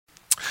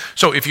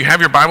So if you have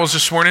your Bibles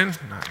this morning,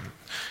 I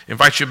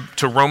invite you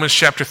to Romans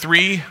chapter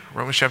 3.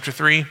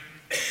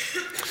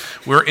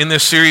 We're in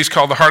this series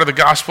called The Heart of the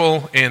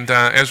Gospel, and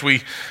as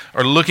we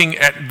are looking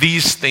at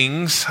these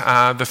things,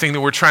 the thing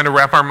that we're trying to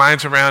wrap our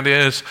minds around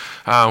is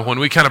when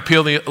we kind of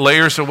peel the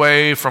layers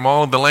away from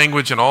all of the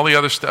language and all the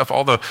other stuff,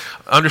 all the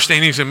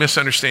understandings and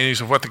misunderstandings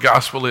of what the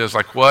gospel is,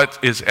 like what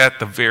is at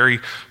the very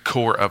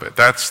core of it.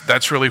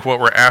 That's really what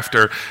we're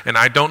after, and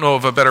I don't know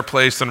of a better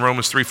place than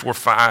Romans 3, 4,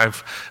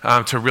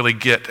 5 to really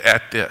get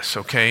at this,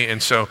 okay?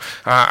 And so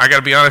I got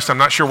to be honest, I'm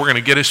not sure we're going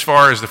to get as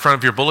far as the front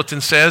of your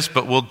bulletin says,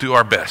 but we'll do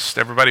our best.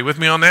 Everybody with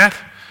me on that?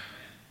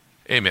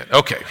 Amen.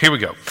 Okay, here we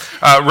go.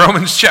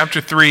 Romans chapter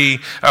 3,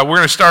 we're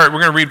going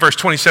to read verse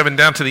 27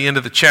 down to the end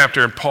of the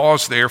chapter and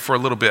pause there for a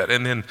little bit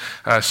and then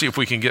see if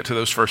we can get to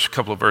those first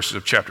couple of verses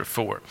of chapter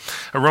 4.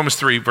 Romans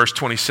 3, verse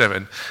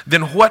 27.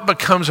 Then what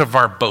becomes of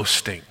our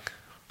boasting?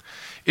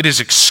 It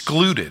is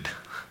excluded.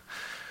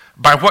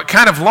 By what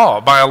kind of law?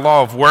 By a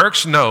law of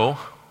works? No,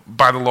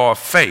 by the law of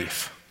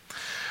faith.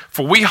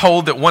 For we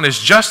hold that one is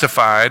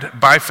justified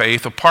by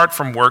faith apart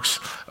from works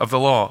of the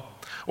law.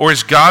 Or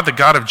is God the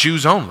God of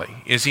Jews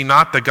only? Is he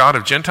not the God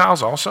of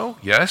Gentiles also?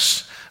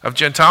 Yes, of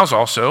Gentiles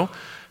also.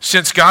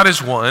 Since God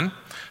is one,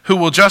 who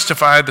will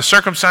justify the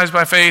circumcised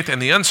by faith and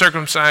the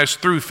uncircumcised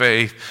through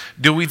faith,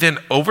 do we then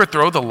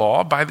overthrow the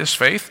law by this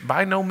faith?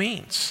 By no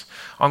means.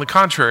 On the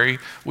contrary,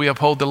 we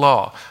uphold the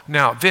law.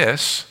 Now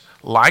this,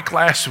 like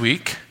last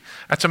week,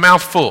 that's a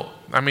mouthful.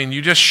 I mean,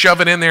 you just shove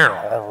it in there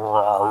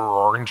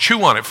and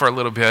chew on it for a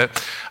little bit.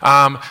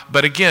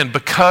 But again,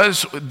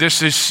 because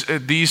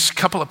these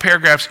couple of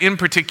paragraphs in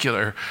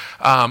particular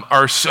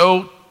are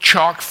so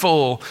chock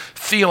full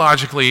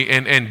theologically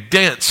and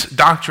dense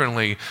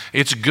doctrinally,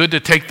 it's good to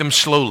take them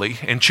slowly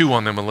and chew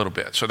on them a little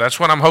bit. So that's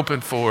what I'm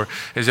hoping for,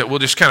 is that we'll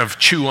just kind of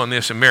chew on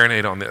this and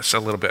marinate on this a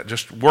little bit,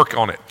 just work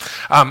on it.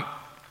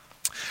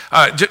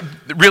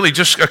 Really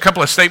just a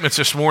couple of statements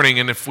this morning,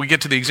 and if we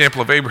get to the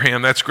example of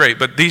Abraham, that's great.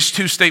 But these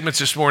two statements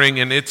this morning,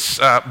 and it's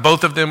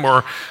both of them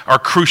are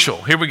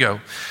crucial. Here we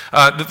go.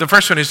 The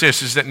first one is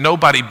this, is that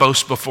nobody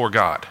boasts before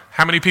God.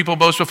 How many people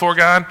boast before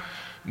God?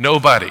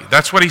 Nobody.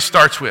 That's what he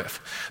starts with.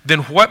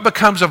 Then what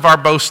becomes of our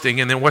boasting,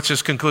 and then what's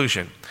his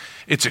conclusion?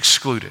 It's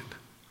excluded.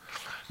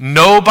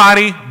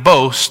 Nobody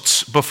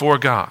boasts before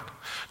God.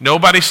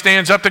 Nobody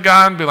stands up to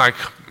God and be like,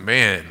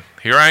 man,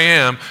 here I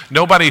am.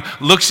 Nobody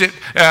looks at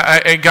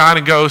God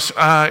and goes,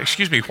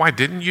 excuse me, why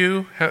didn't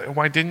you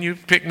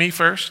pick me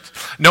first?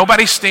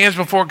 Nobody stands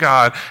before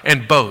God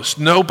and boasts.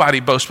 Nobody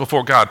boasts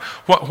before God.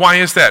 Why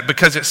is that?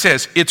 Because it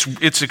says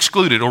it's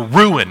excluded or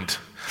ruined.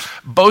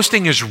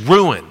 Boasting is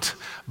ruined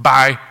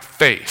by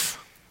faith.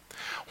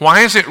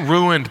 Why is it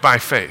ruined by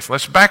faith?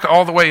 Let's back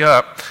all the way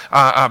up,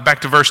 back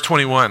to verse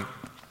 21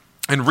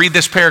 and read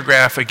this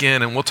paragraph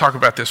again, and we'll talk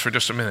about this for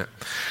just a minute.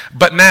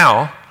 But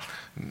now,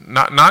 in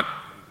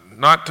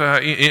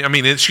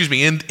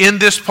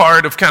this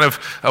part of kind of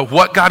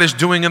what God is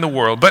doing in the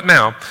world. But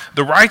now,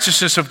 the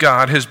righteousness of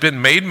God has been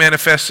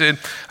manifested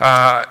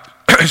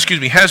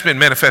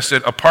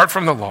apart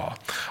from the law,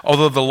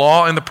 although the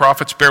law and the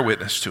prophets bear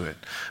witness to it.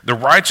 The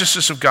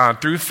righteousness of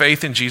God through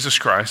faith in Jesus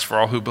Christ for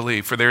all who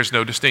believe, for there is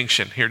no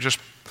distinction. Here, just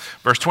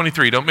verse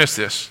 23, don't miss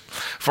this.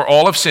 For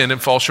all have sinned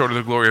and fall short of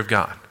the glory of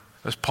God.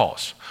 Let's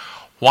pause.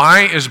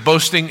 Why is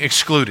boasting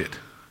excluded?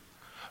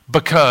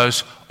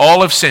 Because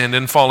all have sinned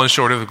and fallen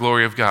short of the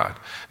glory of God.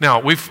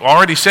 Now, we've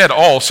already said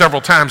all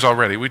several times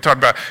already. We talked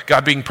about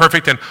God being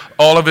perfect in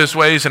all of his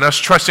ways and us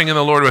trusting in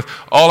the Lord with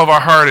all of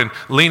our heart and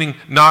leaning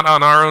not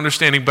on our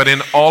understanding, but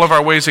in all of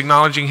our ways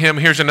acknowledging him.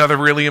 Here's another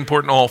really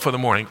important all for the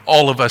morning.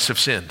 All of us have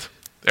sinned.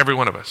 Every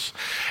one of us.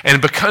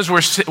 And because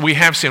we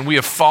have sinned, we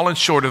have fallen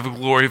short of the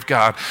glory of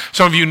God.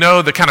 Some of you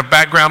know the kind of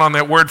background on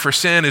that word for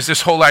sin is this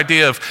whole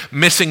idea of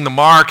missing the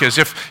mark, as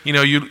if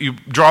you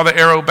draw the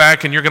arrow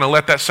back and you're going to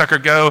let that sucker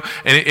go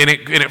and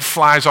it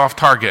flies off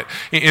target.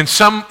 In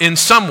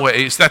some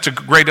ways, that's a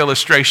great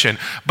illustration,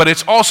 but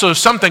it's also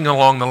something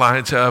along the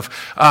lines of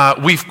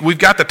we've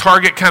got the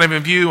target kind of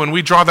in view and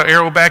we draw the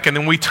arrow back and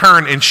then we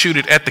turn and shoot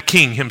it at the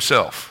king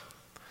himself.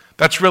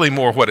 That's really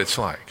more what it's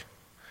like.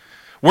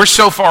 We're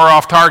so far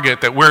off target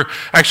that we're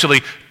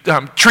actually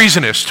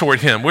treasonous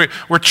toward him. We're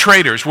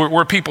traitors.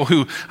 We're people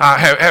who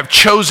have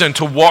chosen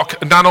to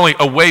walk not only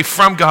away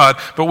from God,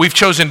 but we've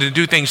chosen to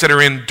do things that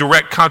are in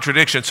direct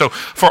contradiction. So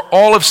for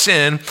all of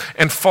sin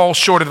and fall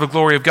short of the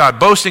glory of God.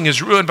 Boasting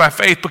is ruined by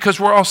faith because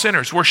we're all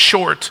sinners. We're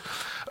short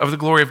of the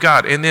glory of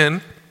God. And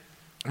then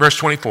verse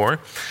 24,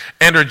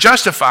 and are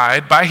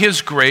justified by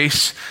his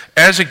grace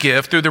as a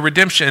gift through the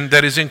redemption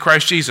that is in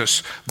Christ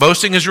Jesus.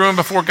 Boasting is ruined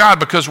before God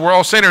because we're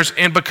all sinners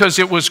and because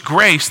it was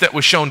grace that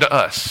was shown to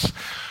us.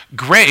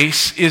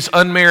 Grace is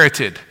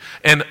unmerited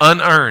and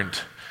unearned.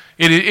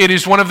 It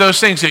is one of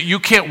those things that you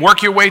can't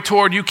work your way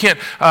toward. You can't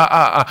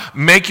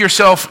make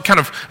yourself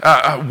kind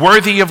of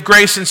worthy of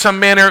grace in some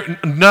manner.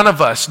 None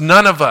of us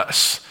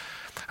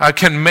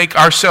can make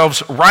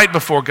ourselves right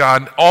before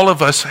God. All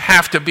of us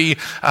have to be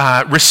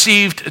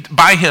received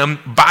by him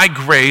by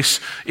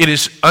grace. It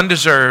is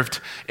undeserved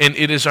and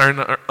it is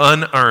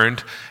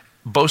unearned.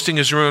 boasting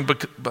is ruined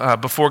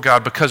before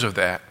God because of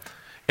that.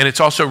 And it's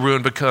also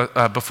ruined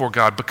before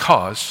God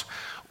because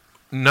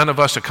none of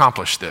us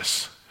accomplished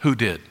this. Who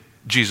did?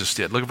 Jesus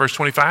did. Look at verse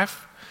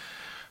 25.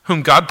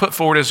 Whom God put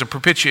forward as a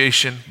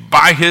propitiation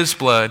by his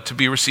blood to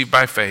be received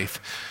by faith.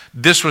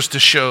 This was to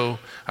show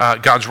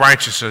God's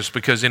righteousness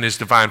because in his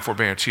divine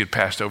forbearance he had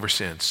passed over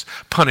sins,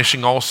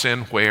 punishing all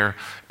sin where?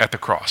 At the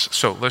cross.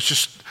 So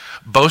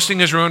boasting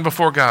is ruined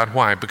before God.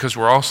 Why? Because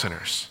we're all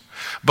sinners.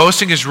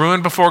 Boasting is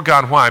ruined before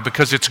God. Why?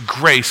 Because it's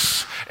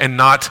grace and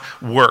not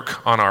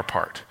work on our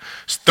part.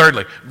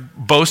 Thirdly,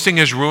 boasting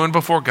is ruined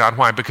before God.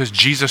 Why? Because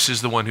Jesus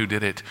is the one who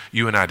did it.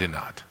 You and I did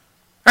not.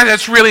 And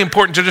that's really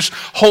important to just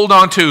hold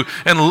on to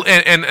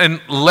and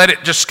let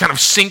it just kind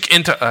of sink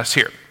into us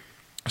here.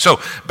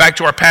 So back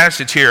to our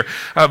passage here,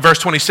 verse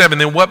 27.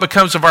 Then what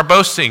becomes of our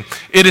boasting?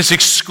 It is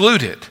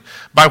excluded.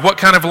 By what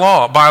kind of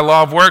law? By a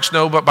law of works?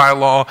 No, but by a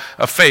law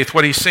of faith.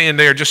 What he's saying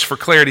there, just for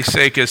clarity's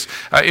sake, is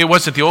it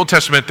wasn't the Old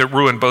Testament that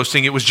ruined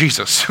boasting, it was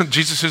Jesus.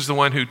 Jesus is the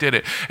one who did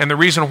it. And the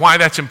reason why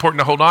that's important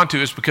to hold on to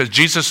is because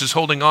Jesus is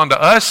holding on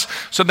to us,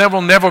 so there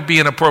will never be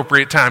an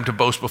appropriate time to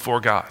boast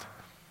before God.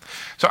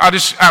 So I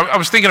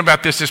was thinking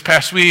about this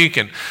past week,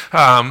 and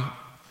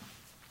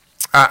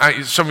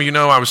some of you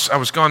know I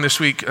was gone this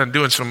week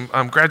doing some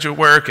graduate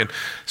work and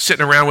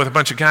sitting around with a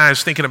bunch of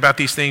guys thinking about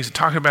these things and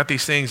talking about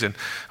these things. And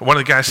one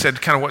of the guys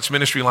said, kind of, what's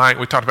ministry like?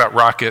 We talked about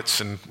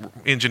rockets and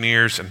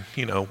engineers and,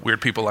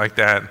 weird people like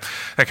that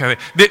kind of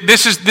thing.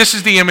 This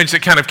is the image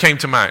that kind of came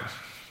to mind.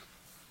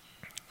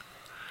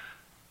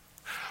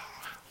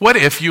 What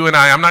if you and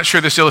I'm not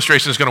sure this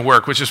illustration is going to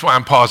work, which is why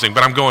I'm pausing,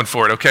 but I'm going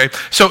for it, okay?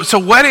 So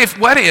what if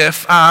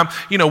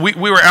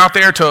we were out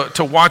there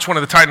to watch one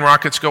of the Titan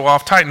rockets go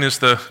off. Titan is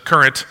the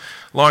current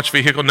launch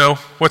vehicle. No,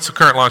 what's the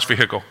current launch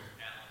vehicle?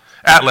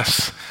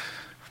 Atlas.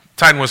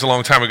 Titan was a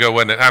long time ago,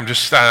 wasn't it? I'm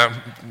just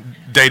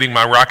dating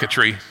my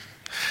rocketry.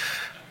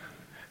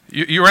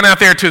 You run out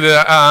there to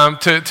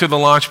the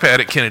launch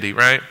pad at Kennedy,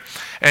 right?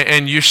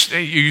 And you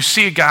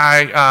see a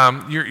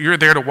guy, you're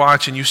there to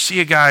watch, and you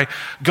see a guy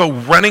go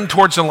running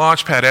towards the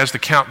launch pad as the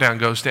countdown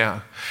goes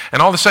down.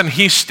 And all of a sudden,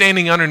 he's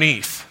standing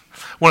underneath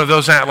one of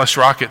those Atlas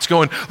rockets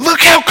going,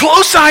 look how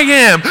close I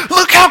am!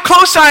 Look how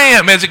close I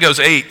am! As it goes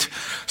 8,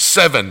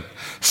 7,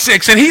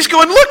 6, and he's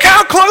going, look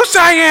how close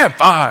I am!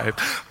 5,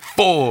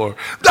 4,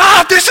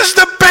 this is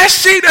the best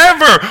seat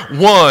ever!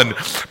 1,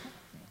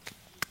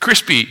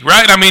 crispy,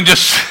 right?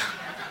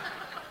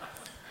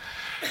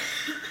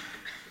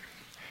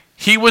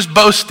 He was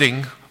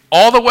boasting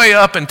all the way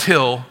up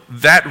until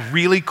that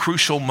really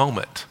crucial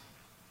moment.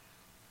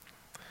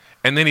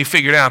 And then he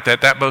figured out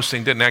that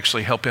boasting didn't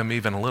actually help him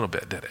even a little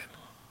bit, did it?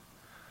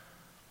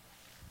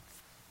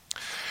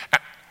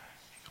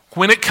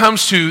 When it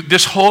comes to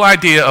this whole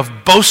idea of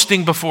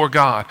boasting before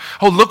God,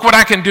 oh, look what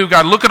I can do,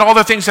 God. Look at all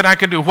the things that I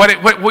can do.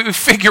 What we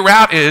figure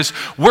out is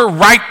we're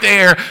right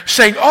there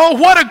saying,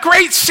 oh, what a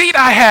great seat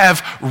I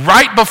have,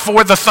 right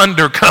before the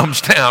thunder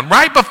comes down,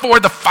 right before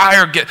the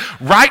fire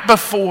right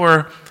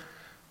before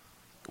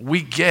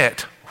we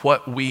get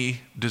what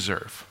we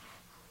deserve.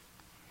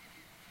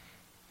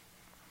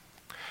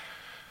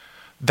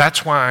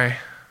 That's why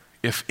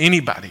if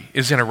anybody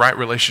is in a right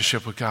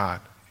relationship with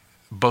God,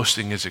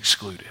 boasting is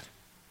excluded.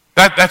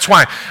 That's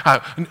why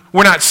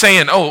we're not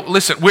saying, oh,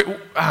 listen,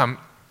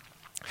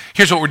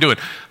 here's what we're doing.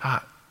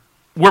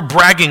 We're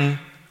bragging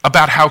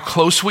about how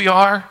close we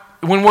are.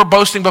 When we're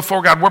boasting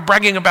before God, we're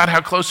bragging about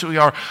how close we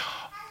are,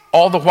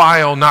 all the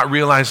while not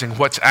realizing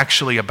what's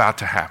actually about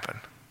to happen.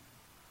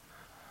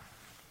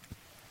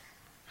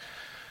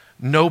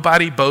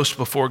 Nobody boasts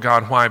before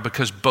God. Why?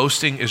 Because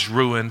boasting is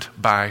ruined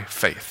by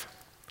faith.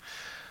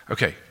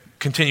 Okay,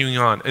 continuing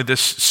on.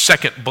 This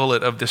second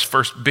bullet of this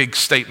first big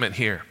statement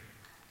here.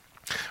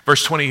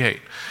 Verse 28,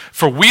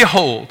 for we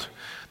hold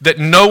that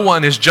no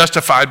one is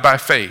justified by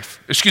faith.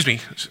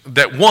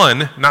 That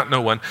one, not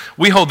no one.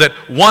 We hold that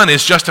one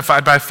is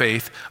justified by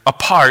faith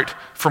apart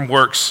from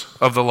works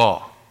of the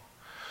law.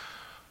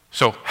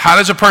 So how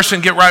does a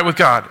person get right with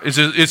God?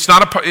 It's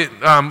not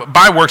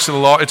by works of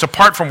the law. It's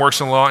apart from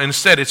works of the law.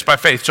 Instead, it's by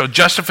faith. So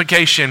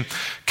justification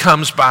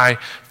comes by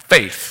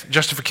faith.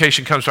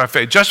 Justification comes by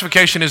faith.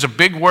 Justification is a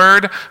big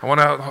word. I want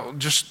to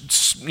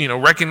just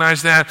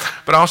recognize that.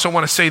 But I also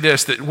want to say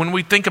this, that when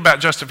we think about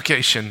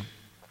justification,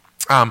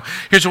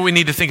 here's what we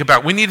need to think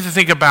about. We need to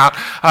think about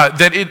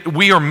that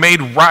we are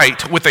made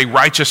right with a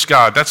righteous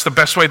God. That's the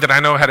best way that I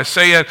know how to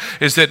say it,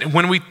 is that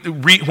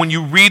when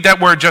you read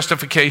that word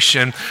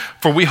justification,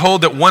 for we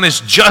hold that one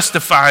is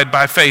justified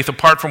by faith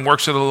apart from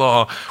works of the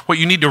law, what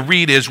you need to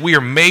read is we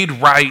are made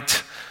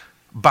right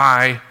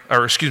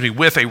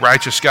with a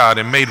righteous God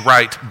and made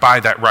right by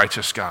that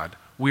righteous God.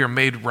 We are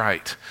made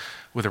right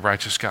with a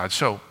righteous God.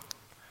 So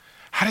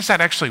how does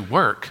that actually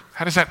work?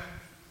 How does that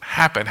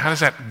happen? How does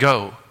that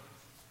go?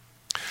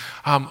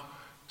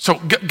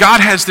 So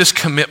God has this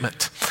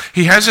commitment.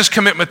 He has this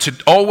commitment to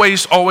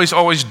always, always,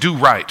 always do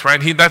right?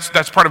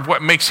 That's part of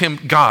what makes him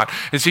God,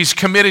 is he's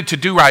committed to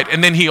do right,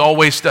 and then he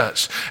always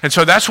does. And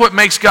so that's what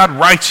makes God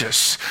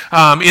righteous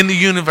in the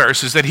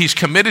universe, is that he's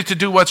committed to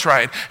do what's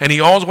right, and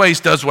he always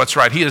does what's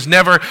right. He has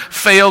never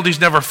failed,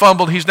 he's never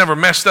fumbled, he's never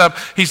messed up,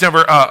 he's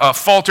never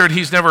faltered,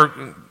 he's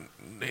never...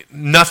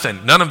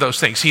 Nothing, none of those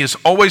things. He is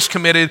always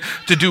committed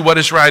to do what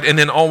is right and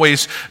then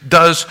always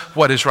does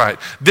what is right.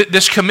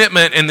 This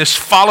commitment and this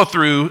follow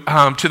through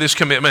to this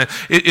commitment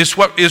is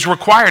what is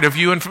required of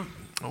you, and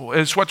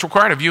it's what's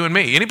required of you and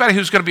me. Anybody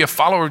who's going to be a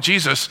follower of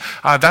Jesus,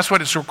 that's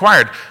what it's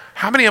required.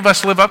 How many of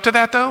us live up to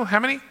that though? How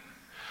many?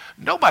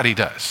 Nobody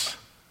does.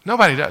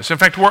 Nobody does. In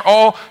fact, we're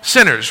all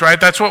sinners, right?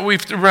 That's what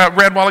we've read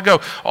a while ago.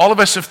 All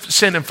of us have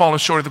sinned and fallen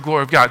short of the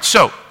glory of God.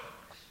 So,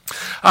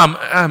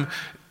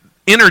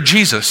 enter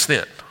Jesus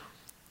then.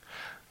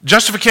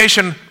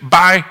 Justification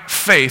by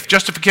faith,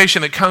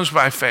 justification that comes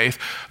by faith,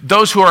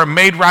 those who are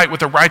made right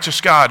with a righteous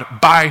God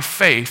by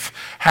faith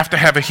have to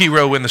have a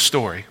hero in the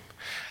story.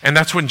 And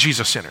that's when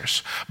Jesus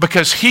enters.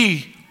 Because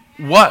he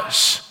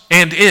was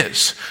and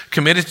is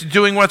committed to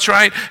doing what's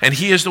right, and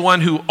he is the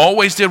one who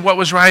always did what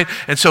was right,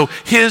 and so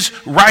his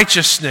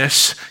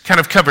righteousness kind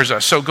of covers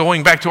us. So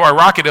going back to our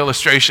rocket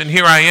illustration,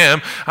 here I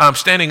am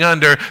standing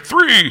under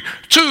 3,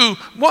 2,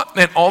 1,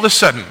 and all of a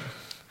sudden,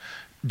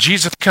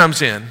 Jesus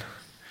comes in,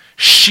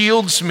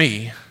 shields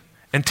me,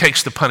 and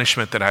takes the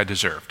punishment that I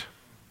deserved.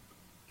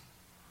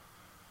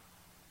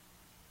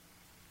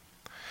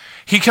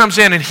 He comes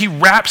in and he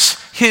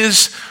wraps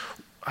his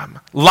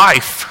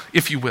life,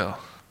 if you will,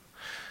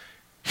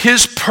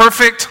 his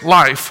perfect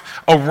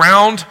life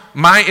around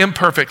my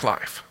imperfect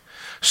life,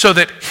 so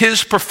that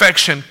his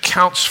perfection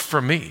counts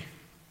for me.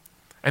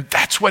 And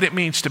that's what it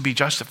means to be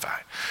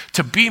justified.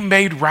 To be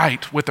made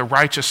right with a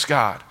righteous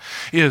God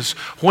is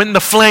when the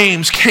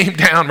flames came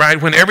down,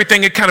 right? When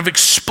everything had kind of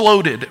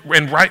exploded,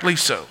 and rightly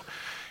so,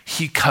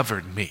 he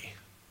covered me.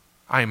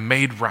 I am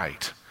made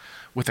right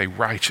with a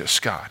righteous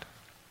God.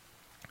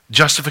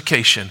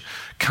 Justification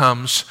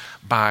comes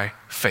by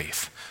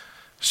faith.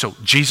 So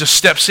Jesus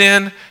steps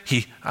in.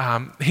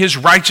 His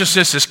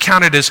righteousness is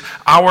counted as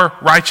our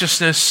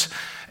righteousness.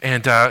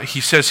 And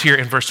he says here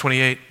in verse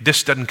 28,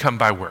 this doesn't come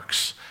by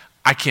works.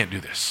 I can't do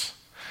this.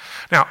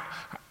 Now,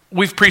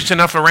 we've preached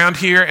enough around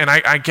here, and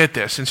I get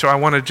this, and so I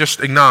want to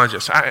just acknowledge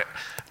this.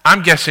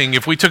 I'm guessing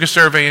if we took a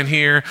survey in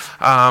here,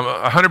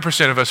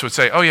 100% of us would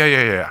say, oh,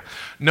 yeah.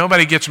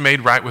 Nobody gets made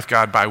right with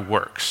God by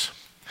works.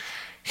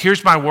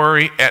 Here's my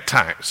worry at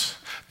times,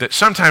 that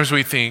sometimes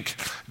we think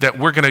that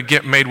we're going to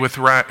get made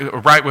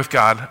right with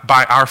God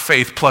by our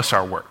faith plus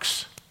our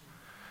works.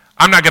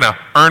 I'm not going to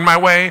earn my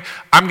way.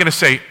 I'm going to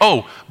say,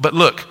 oh, but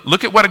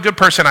look at what a good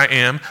person I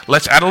am.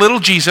 Let's add a little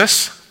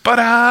Jesus.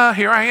 But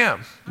here I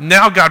am.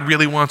 Now God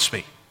really wants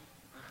me.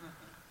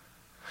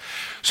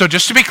 So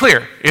just to be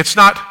clear, it's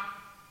not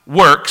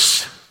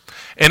works,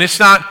 and it's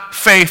not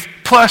faith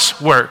plus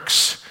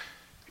works.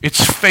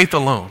 It's faith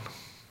alone.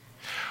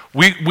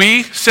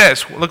 We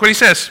says, look what he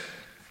says.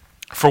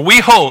 For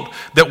we hold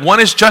that one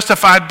is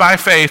justified by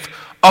faith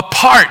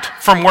apart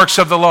from works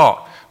of the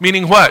law.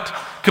 Meaning what?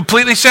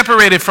 Completely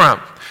separated from.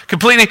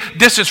 Completely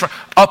distanced from.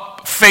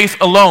 Faith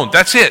alone.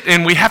 That's it.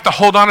 And we have to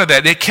hold on to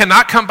that. It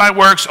cannot come by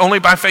works, only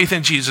by faith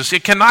in Jesus.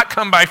 It cannot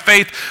come by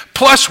faith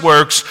plus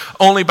works,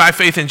 only by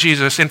faith in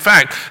Jesus. In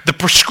fact, the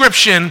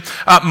prescription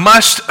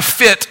must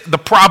fit the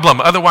problem.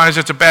 Otherwise,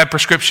 it's a bad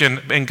prescription,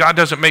 and God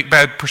doesn't make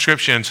bad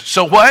prescriptions.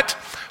 So what?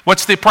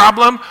 What's the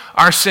problem?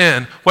 Our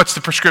sin. What's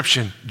the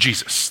prescription?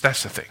 Jesus.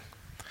 That's the thing.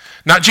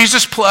 Not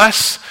Jesus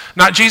plus,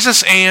 not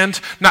Jesus and,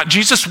 not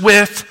Jesus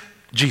with,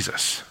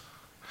 Jesus.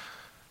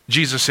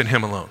 Jesus and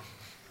him alone.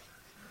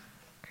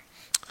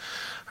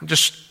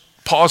 Just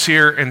pause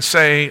here and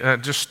say,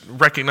 just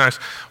recognize,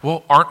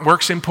 well, aren't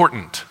works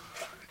important?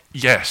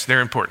 Yes,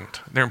 they're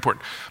important. They're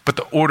important. But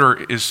the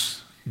order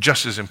is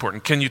just as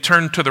important. Can you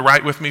turn to the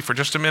right with me for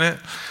just a minute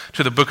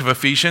to the book of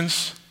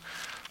Ephesians?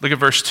 Look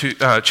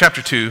at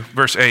chapter 2,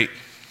 verse 8.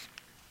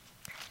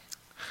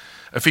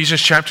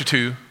 Ephesians chapter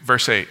 2,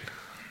 verse 8.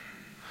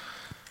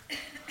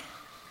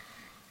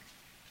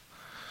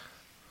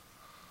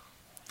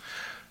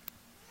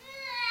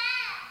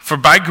 For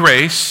by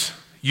grace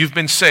you've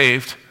been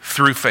saved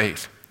through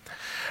faith.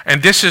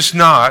 And this is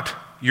not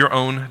your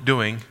own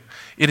doing.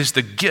 It is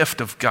the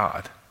gift of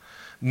God,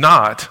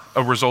 not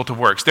a result of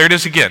works. There it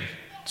is again.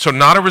 So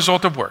not a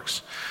result of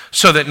works,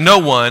 so that no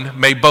one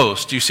may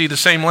boast. Do you see the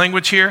same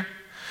language here?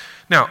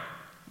 Now,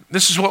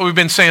 this is what we've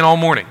been saying all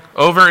morning,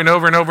 over and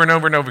over and over and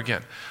over and over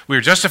again. We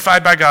are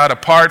justified by God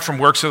apart from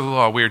works of the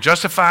law. We are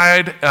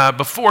justified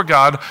before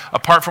God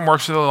apart from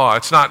works of the law.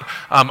 It's not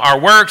our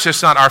works.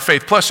 It's not our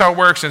faith plus our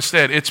works.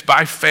 Instead, it's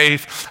by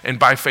faith and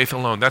by faith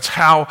alone. That's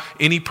how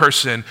any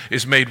person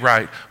is made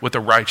right with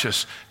a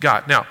righteous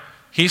God. Now,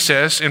 he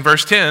says in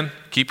verse 10,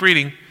 keep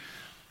reading,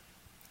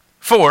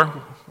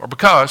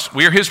 because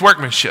we are his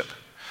workmanship,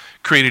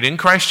 created in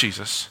Christ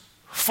Jesus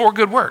for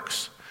good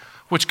works,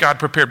 which God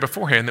prepared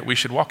beforehand that we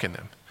should walk in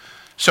them.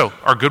 So,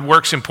 are good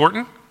works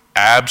important?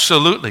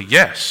 Absolutely,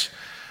 yes.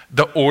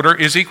 The order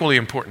is equally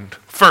important.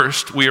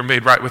 First, we are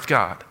made right with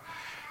God.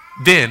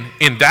 Then,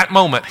 in that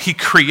moment, he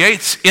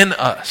creates in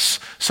us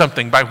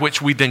something by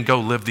which we then go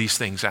live these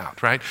things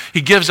out, right?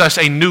 He gives us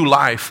a new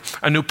life,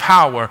 a new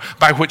power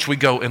by which we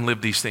go and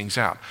live these things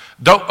out.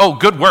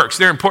 Good works,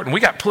 they're important. We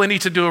got plenty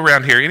to do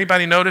around here.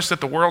 Anybody notice that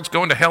the world's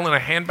going to hell in a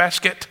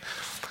handbasket?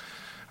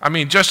 I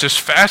mean, just as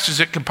fast as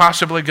it can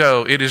possibly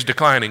go, it is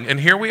declining. And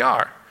here we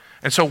are.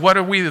 And so what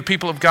are we, the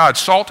people of God?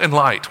 Salt and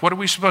light. What are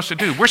we supposed to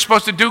do? We're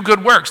supposed to do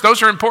good works.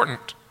 Those are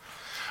important.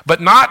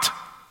 But not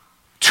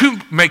to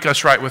make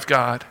us right with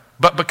God,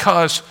 but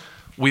because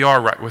we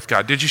are right with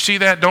God. Did you see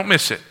that? Don't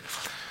miss it.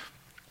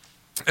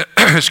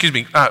 Excuse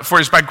me. For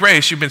it's by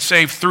grace you've been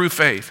saved through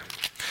faith.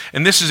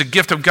 And this is a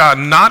gift of God,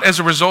 not as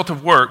a result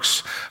of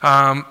works,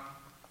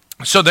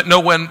 so that no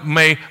one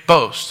may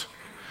boast.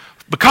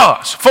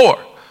 For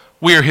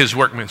we are his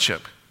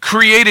workmanship,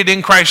 created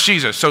in Christ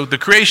Jesus. So the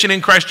creation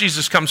in Christ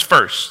Jesus comes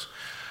first.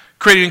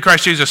 Created in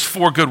Christ Jesus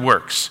for good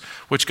works,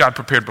 which God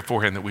prepared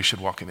beforehand that we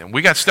should walk in them.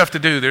 We got stuff to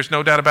do. There's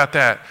no doubt about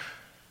that.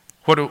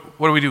 What do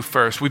we do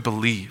first? We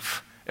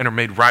believe and are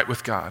made right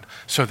with God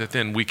so that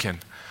then we can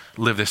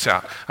live this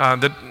out.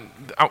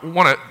 I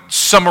want to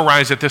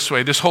summarize it this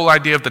way. This whole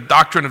idea of the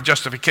doctrine of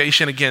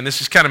justification, again, this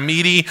is kind of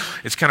meaty.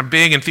 It's kind of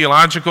big and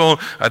theological.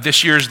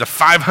 This year is the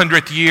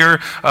 500th year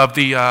of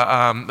the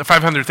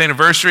 500th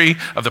anniversary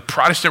of the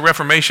Protestant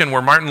Reformation,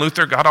 where Martin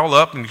Luther got all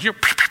up and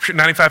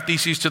 95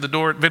 Theses to the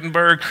door at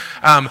Wittenberg.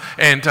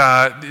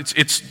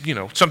 It's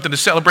something to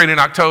celebrate in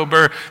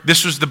October.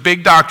 This was the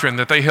big doctrine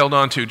that they held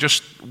on to.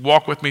 Just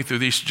walk with me through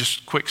these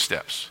just quick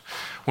steps.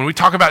 When we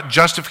talk about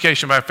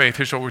justification by faith,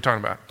 here's what we're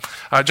talking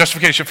about.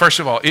 Justification, first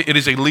of all, it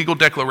is a legal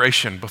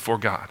declaration before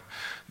God.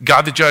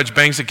 God the judge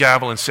bangs the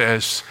gavel and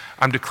says,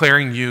 I'm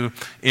declaring you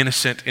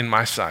innocent in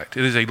my sight.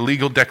 It is a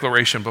legal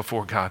declaration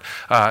before God.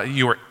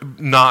 You are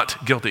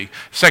not guilty.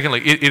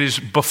 Secondly, it is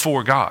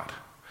before God.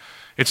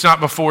 It's not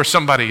before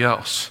somebody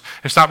else.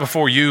 It's not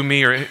before you,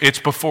 me, or it's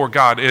before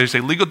God. It is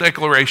a legal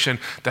declaration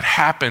that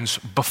happens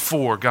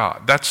before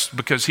God. That's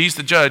because he's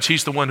the judge.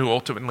 He's the one who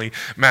ultimately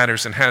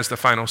matters and has the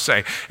final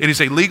say. It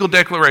is a legal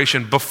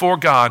declaration before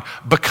God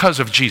because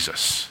of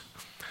Jesus.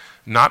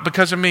 Not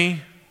because of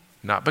me,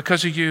 not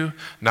because of you,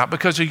 not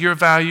because of your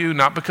value,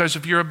 not because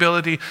of your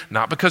ability,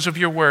 not because of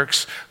your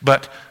works,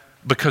 but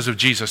because of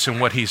Jesus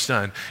and what he's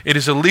done. It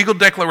is a legal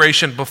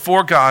declaration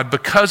before God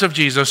because of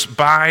Jesus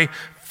by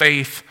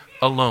faith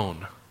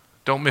alone.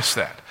 Don't miss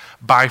that.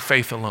 By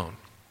faith alone.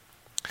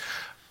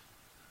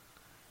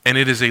 And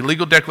it is a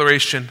legal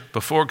declaration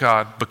before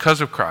God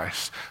because of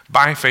Christ,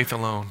 by faith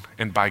alone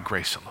and by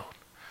grace alone.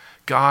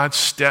 God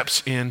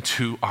steps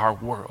into our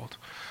world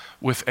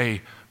with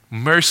a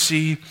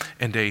mercy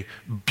and a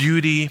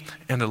beauty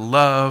and a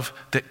love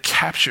that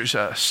captures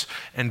us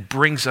and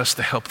brings us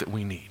the help that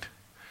we need.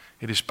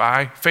 It is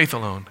by faith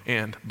alone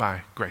and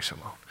by grace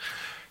alone.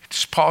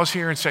 Just pause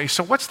here and say,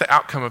 so what's the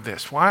outcome of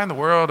this? Why in the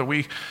world are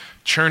we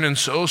churning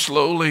so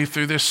slowly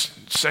through this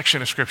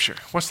section of Scripture?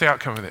 What's the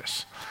outcome of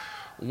this?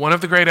 One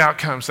of the great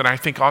outcomes that I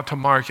think ought to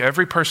mark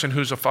every person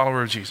who's a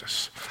follower of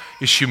Jesus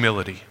is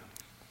humility.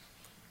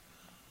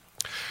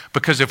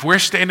 Because if we're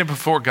standing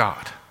before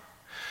God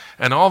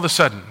and all of a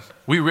sudden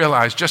we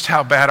realize just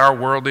how bad our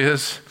world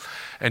is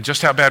and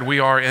just how bad we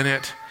are in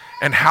it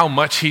and how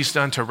much he's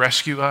done to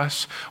rescue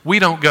us, we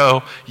don't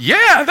go,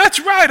 yeah, that's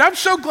right, I'm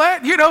so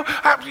glad,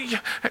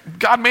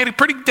 God made a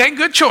pretty dang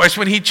good choice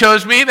when he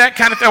chose me, that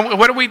kind of thing.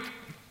 What do we...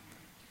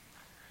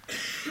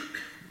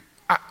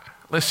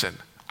 Listen,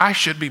 I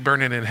should be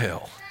burning in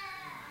hell.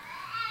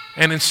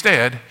 And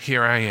instead,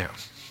 here I am.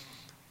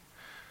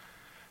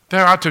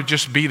 There ought to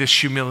just be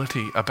this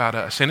humility about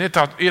us. And it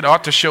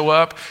ought to show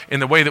up in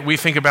the way that we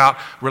think about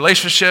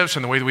relationships,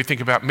 in the way that we think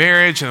about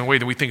marriage, in the way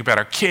that we think about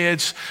our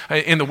kids,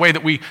 in the way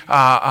that we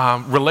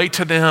relate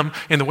to them,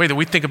 in the way that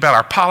we think about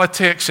our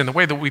politics, in the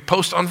way that we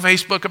post on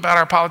Facebook about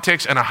our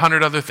politics, and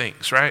 100 other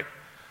things, right?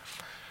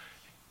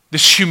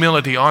 This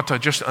humility ought to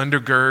just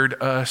undergird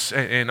us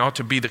and ought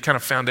to be the kind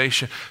of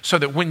foundation so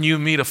that when you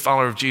meet a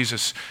follower of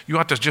Jesus, you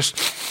ought to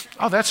just,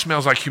 that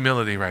smells like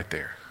humility right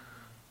there.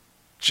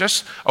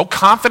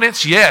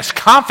 Confidence? Yes,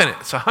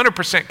 confidence,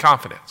 100%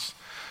 confidence.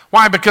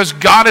 Why? Because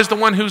God is the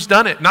one who's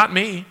done it, not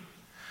me.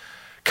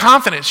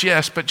 Confidence,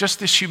 yes, but just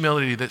this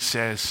humility that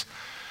says,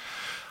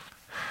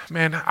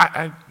 man,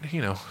 I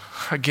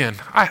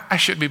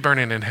should be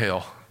burning in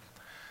hell.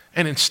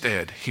 And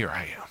instead, here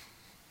I am.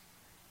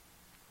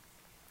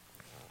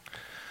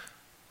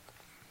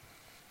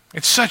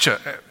 It's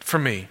for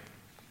me,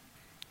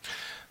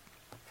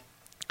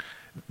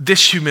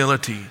 this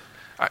humility,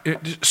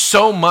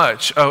 so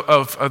much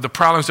of the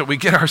problems that we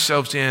get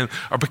ourselves in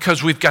are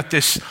because we've got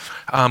this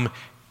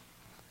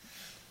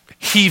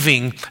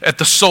heaving at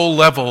the soul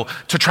level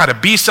to try to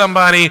be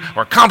somebody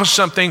or accomplish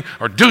something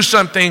or do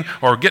something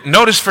or get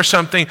noticed for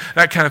something,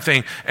 that kind of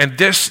thing. And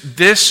this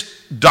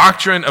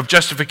doctrine of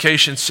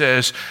justification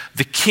says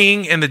the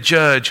king and the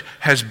judge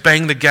has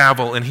banged the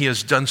gavel and he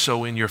has done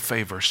so in your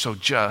favor. So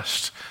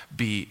just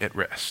be at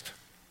rest.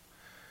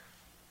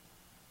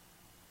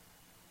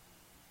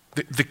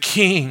 The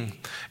king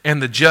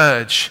and the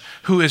judge,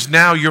 who is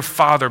now your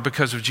father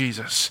because of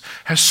Jesus,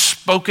 has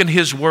spoken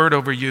his word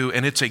over you,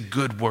 and it's a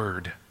good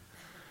word.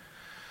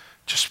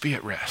 Just be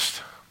at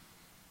rest.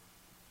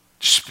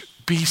 Just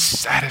be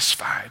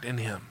satisfied in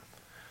him.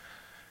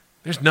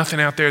 There's nothing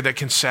out there that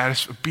can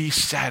satisfy. Be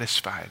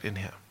satisfied in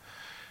him.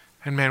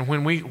 And man,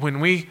 when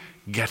we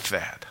get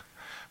that,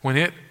 when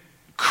it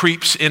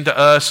creeps into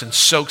us and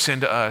soaks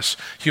into us,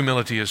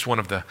 humility is one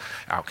of the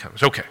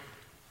outcomes. Okay.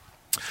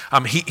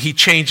 He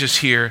changes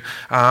here,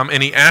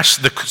 and he asks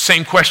the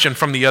same question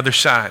from the other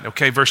side.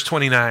 Okay, verse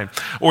 29.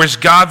 Or is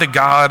God the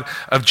God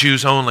of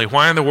Jews only?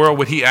 Why in the world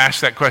would he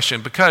ask that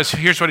question? Because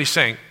here's what he's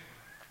saying.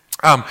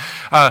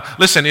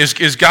 Listen,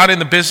 is God in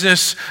the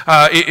business?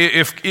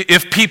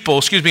 If people,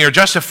 are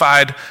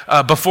justified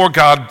before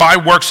God by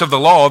works of the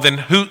law, then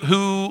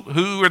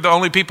who are the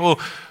only people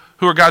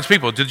who are God's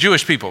people? The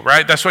Jewish people,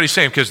 right? That's what he's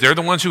saying, because they're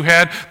the ones who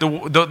had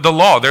the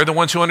law. They're the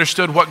ones who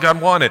understood what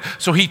God wanted.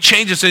 So he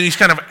changes it. He's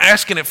kind of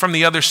asking it from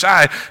the other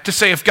side to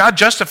say, if God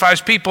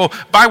justifies people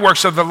by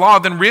works of the law,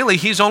 then really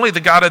he's only the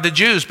God of the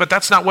Jews. But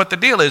that's not what the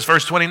deal is.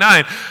 Verse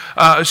 29.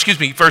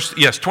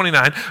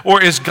 29.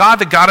 Or is God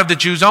the God of the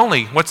Jews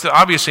only? What's the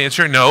obvious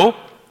answer? No.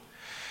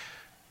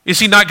 Is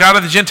he not God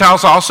of the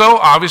Gentiles also?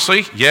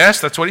 Obviously, yes.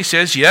 That's what he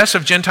says. Yes,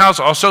 of Gentiles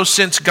also,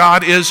 since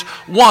God is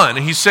one.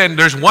 He said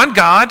there's one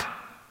God,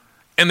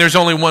 and there's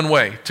only one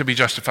way to be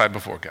justified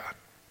before God.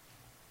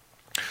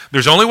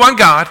 There's only one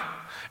God,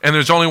 and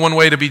there's only one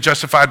way to be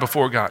justified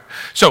before God.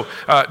 So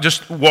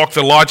just walk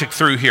the logic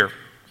through here.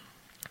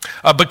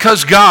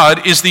 Because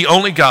God is the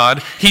only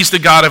God, he's the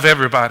God of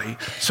everybody.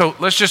 So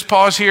let's just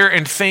pause here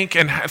and think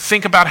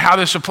about how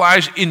this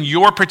applies in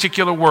your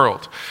particular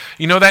world.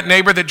 You know that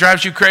neighbor that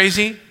drives you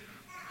crazy?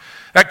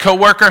 That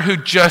coworker who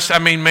just,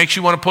 makes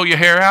you want to pull your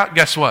hair out?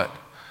 Guess what?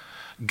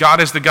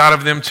 God is the God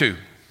of them too.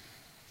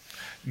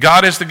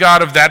 God is the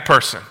God of that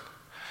person.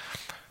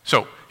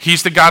 So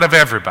he's the God of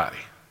everybody.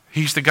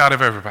 He's the God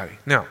of everybody.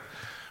 Now,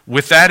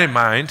 with that in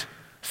mind,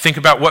 think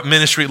about what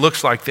ministry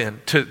looks like then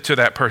to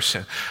that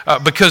person.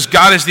 Because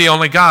God is the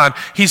only God,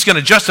 he's going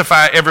to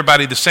justify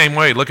everybody the same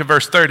way. Look at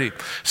verse 30.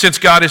 Since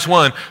God is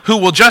one, who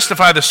will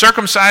justify the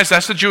circumcised,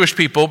 that's the Jewish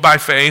people, by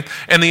faith,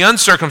 and the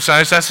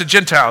uncircumcised, that's the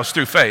Gentiles,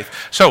 through faith.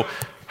 So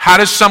how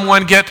does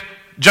someone get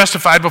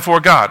justified before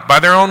God?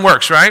 By their own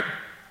works, right?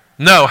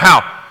 No,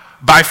 how?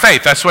 By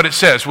faith, that's what it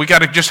says. We got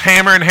to just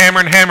hammer and hammer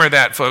and hammer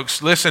that,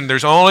 folks. Listen,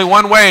 there's only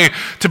one way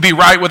to be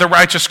right with a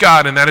righteous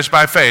God, and that is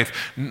by faith.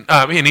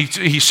 And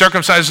he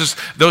circumcises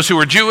those who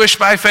are Jewish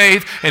by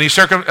faith, and he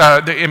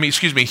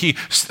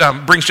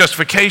brings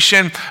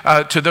justification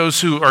to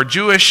those who are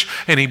Jewish,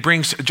 and he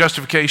brings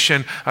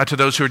justification to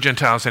those who are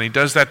Gentiles, and he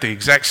does that the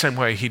exact same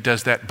way. He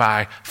does that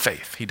by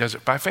faith. He does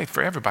it by faith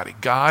for everybody.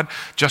 God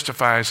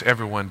justifies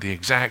everyone the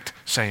exact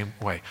same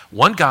way.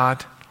 One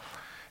God,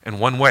 and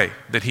one way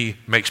that he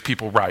makes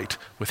people right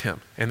with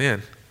him. And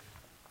then,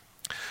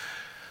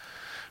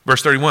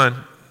 verse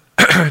 31,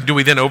 do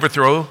we then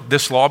overthrow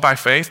this law by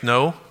faith?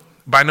 No,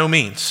 by no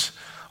means.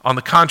 On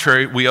the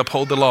contrary, we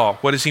uphold the law.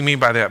 What does he mean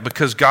by that?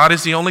 Because God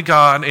is the only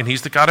God, and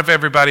he's the God of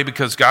everybody.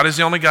 Because God is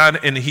the only God,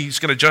 and he's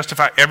going to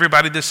justify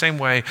everybody the same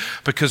way.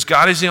 Because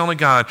God is the only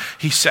God,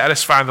 he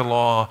satisfies the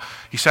law.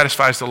 He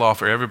satisfies the law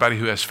for everybody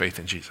who has faith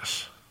in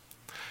Jesus.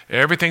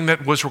 Everything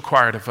that was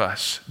required of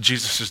us,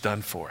 Jesus has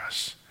done for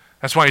us.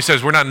 That's why he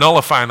says we're not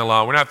nullifying the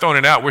law. We're not throwing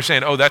it out. We're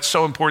saying, that's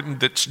so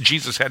important that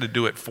Jesus had to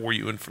do it for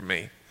you and for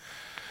me.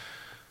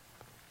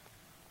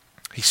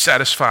 He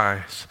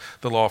satisfies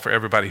the law for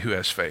everybody who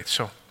has faith.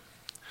 So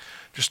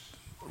just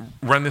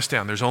run this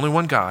down. There's only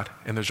one God,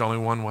 and there's only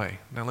one way.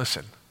 Now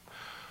listen,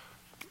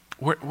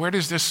 where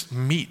does this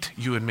meet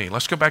you and me?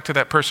 Let's go back to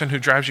that person who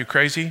drives you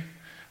crazy,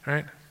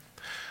 right?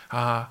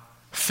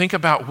 Think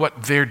about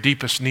what their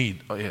deepest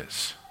need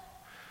is.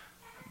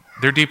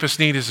 Their deepest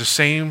need is the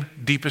same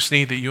deepest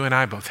need that you and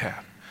I both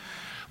have.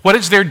 What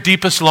is their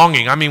deepest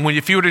longing?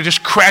 If you were to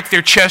just crack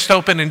their chest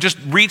open and just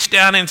reach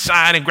down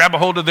inside and grab a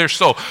hold of their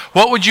soul,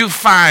 what would you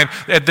find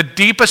at the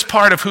deepest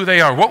part of who they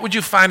are? What would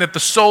you find at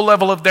the soul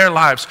level of their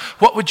lives?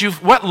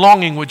 What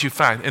longing would you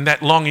find? And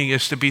that longing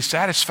is to be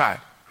satisfied.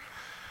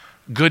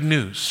 Good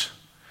news.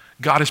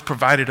 God has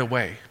provided a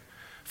way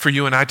for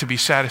you and I to be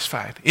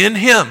satisfied in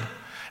him.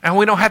 And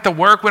we don't have to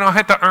work, we don't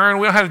have to earn,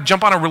 we don't have to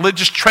jump on a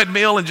religious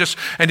treadmill and just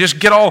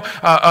get all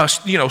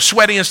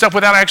sweaty and stuff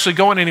without actually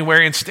going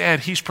anywhere. Instead,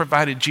 he's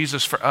provided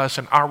Jesus for us,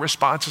 and our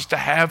response is to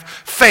have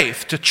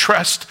faith, to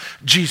trust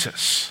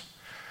Jesus.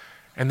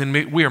 And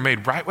then we are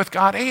made right with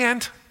God,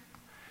 and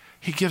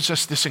he gives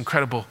us this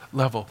incredible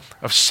level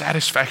of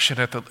satisfaction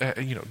at the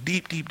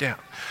deep, deep down.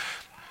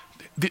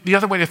 The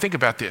other way to think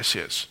about this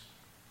is,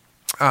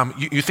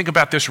 you think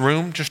about this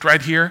room just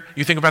right here.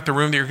 You think about the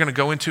room that you're going to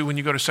go into when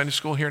you go to Sunday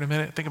school here in a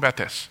minute. Think about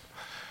this.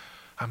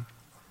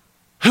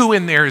 Who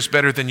in there is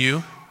better than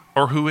you?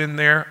 Or who in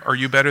there are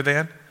you better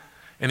than?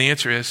 And the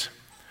answer is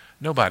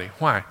nobody.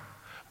 Why?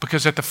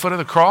 Because at the foot of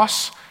the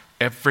cross,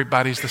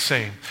 Everybody's the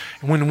same.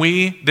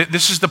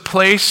 This is the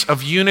place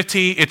of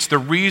unity. It's the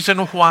reason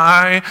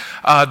why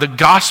the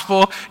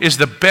gospel is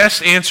the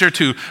best answer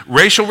to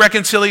racial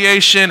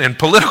reconciliation and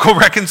political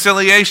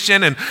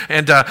reconciliation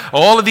and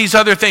all of these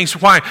other things.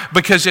 Why?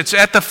 Because it's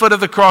at the foot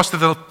of the cross that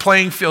the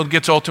playing field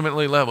gets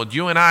ultimately leveled.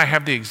 You and I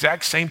have the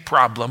exact same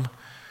problem,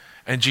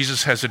 and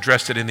Jesus has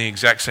addressed it in the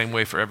exact same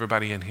way for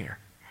everybody in here.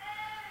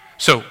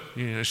 So,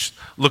 just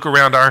look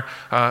around our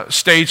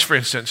stage, for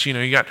instance.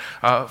 You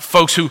got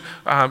folks who,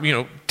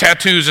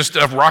 tattoos and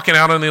stuff, rocking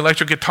out on the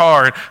electric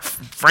guitar. And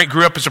Frank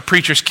grew up as a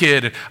preacher's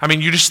kid.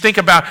 You just think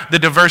about the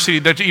diversity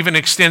that even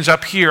extends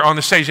up here on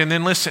the stage. And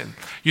then listen,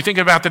 you think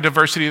about the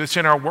diversity that's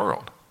in our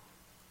world.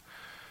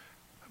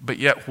 But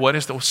yet, what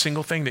is the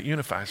single thing that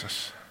unifies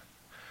us?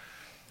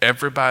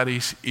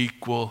 Everybody's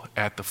equal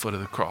at the foot of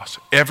the cross.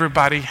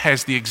 Everybody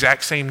has the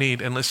exact same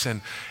need. And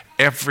listen,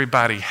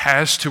 everybody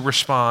has to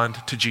respond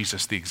to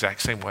Jesus the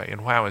exact same way.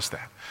 And how is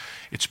that?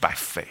 It's by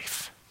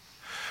faith.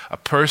 A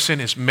person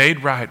is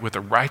made right with a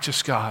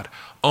righteous God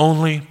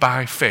only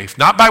by faith.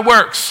 Not by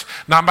works,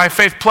 not by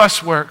faith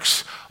plus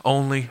works,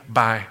 only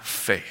by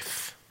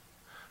faith.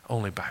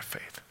 Only by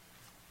faith.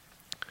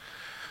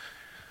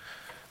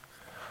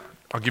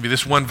 I'll give you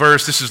this one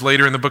verse. This is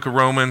later in the book of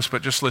Romans,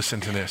 but just listen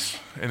to this,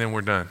 and then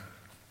we're done.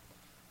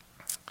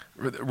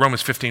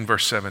 Romans 15,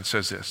 verse 7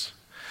 says this.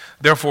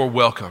 Therefore,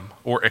 welcome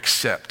or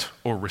accept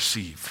or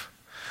receive.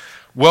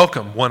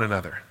 Welcome one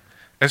another,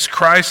 as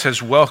Christ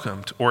has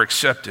welcomed or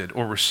accepted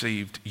or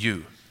received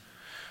you.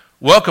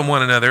 Welcome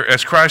one another,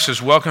 as Christ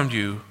has welcomed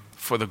you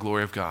for the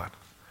glory of God.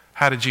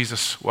 How did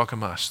Jesus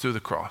welcome us? Through the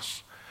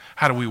cross.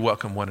 How do we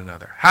welcome one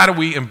another? How do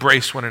we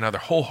embrace one another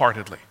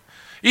wholeheartedly?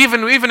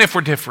 Even if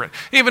we're different,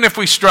 even if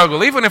we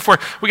struggle, even if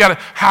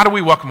how do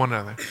we welcome one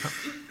another?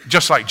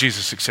 Just like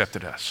Jesus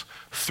accepted us,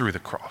 through the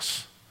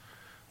cross.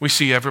 We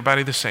see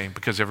everybody the same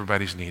because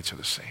everybody's needs are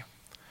the same.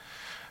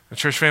 And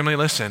church family,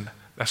 listen,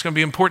 that's going to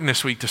be important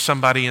this week to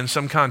somebody in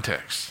some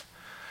context.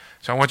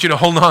 So I want you to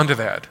hold on to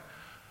that.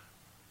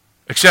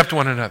 Accept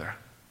one another.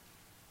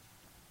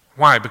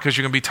 Why? Because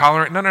you're going to be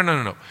tolerant?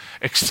 No.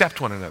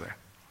 Accept one another,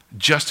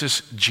 just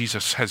as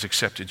Jesus has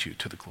accepted you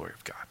to the glory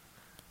of God.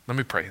 Let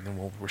me pray and then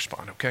we'll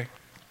respond, okay?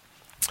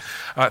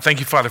 Thank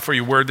you, Father, for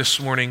your word this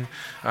morning.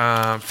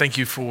 Thank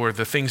you for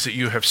the things that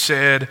you have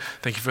said.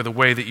 Thank you for the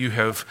way that you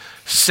have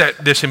set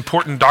this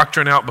important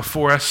doctrine out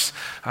before us.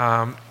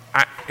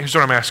 Here's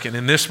what I'm asking.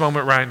 In this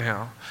moment right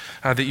now,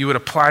 that you would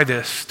apply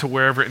this to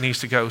wherever it needs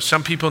to go.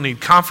 Some people need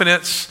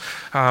confidence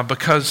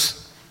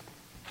because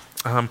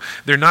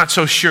they're not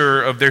so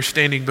sure of their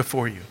standing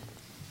before you.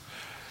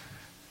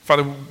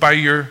 Father, by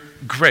your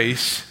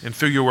grace and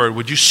through your word,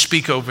 would you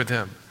speak over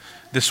them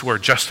this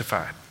word,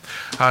 justified?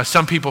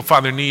 Some people,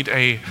 Father, need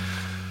a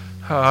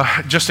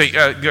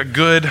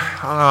good,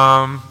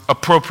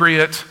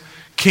 appropriate,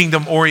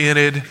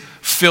 kingdom-oriented,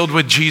 filled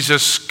with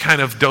Jesus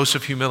kind of dose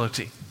of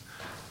humility.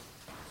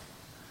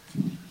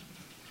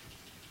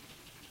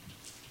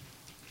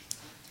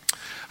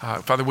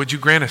 Father, would you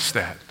grant us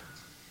that?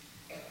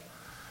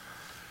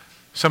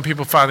 Some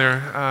people,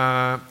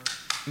 Father,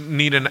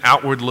 need an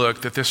outward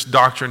look, that this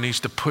doctrine needs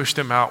to push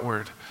them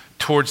outward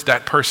towards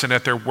that person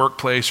at their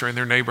workplace or in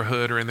their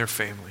neighborhood or in their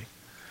family.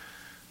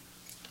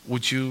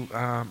 Would you,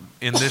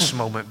 in this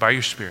moment, by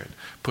your Spirit,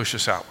 push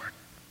us outward?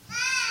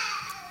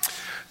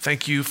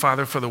 Thank you,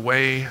 Father, for the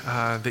way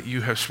that you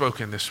have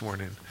spoken this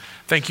morning.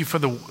 Thank you for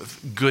the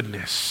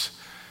goodness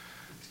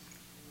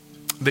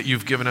that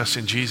you've given us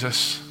in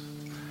Jesus.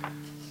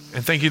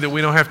 And thank you that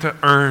we don't have to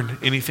earn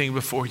anything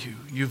before you.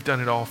 You've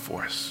done it all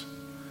for us.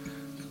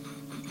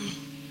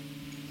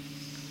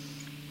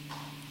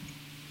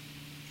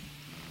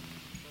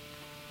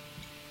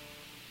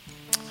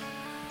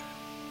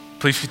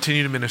 Please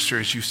continue to minister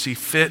as you see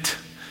fit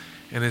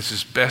and as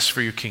is best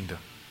for your kingdom.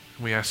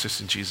 We ask this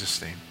in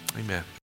Jesus' name. Amen.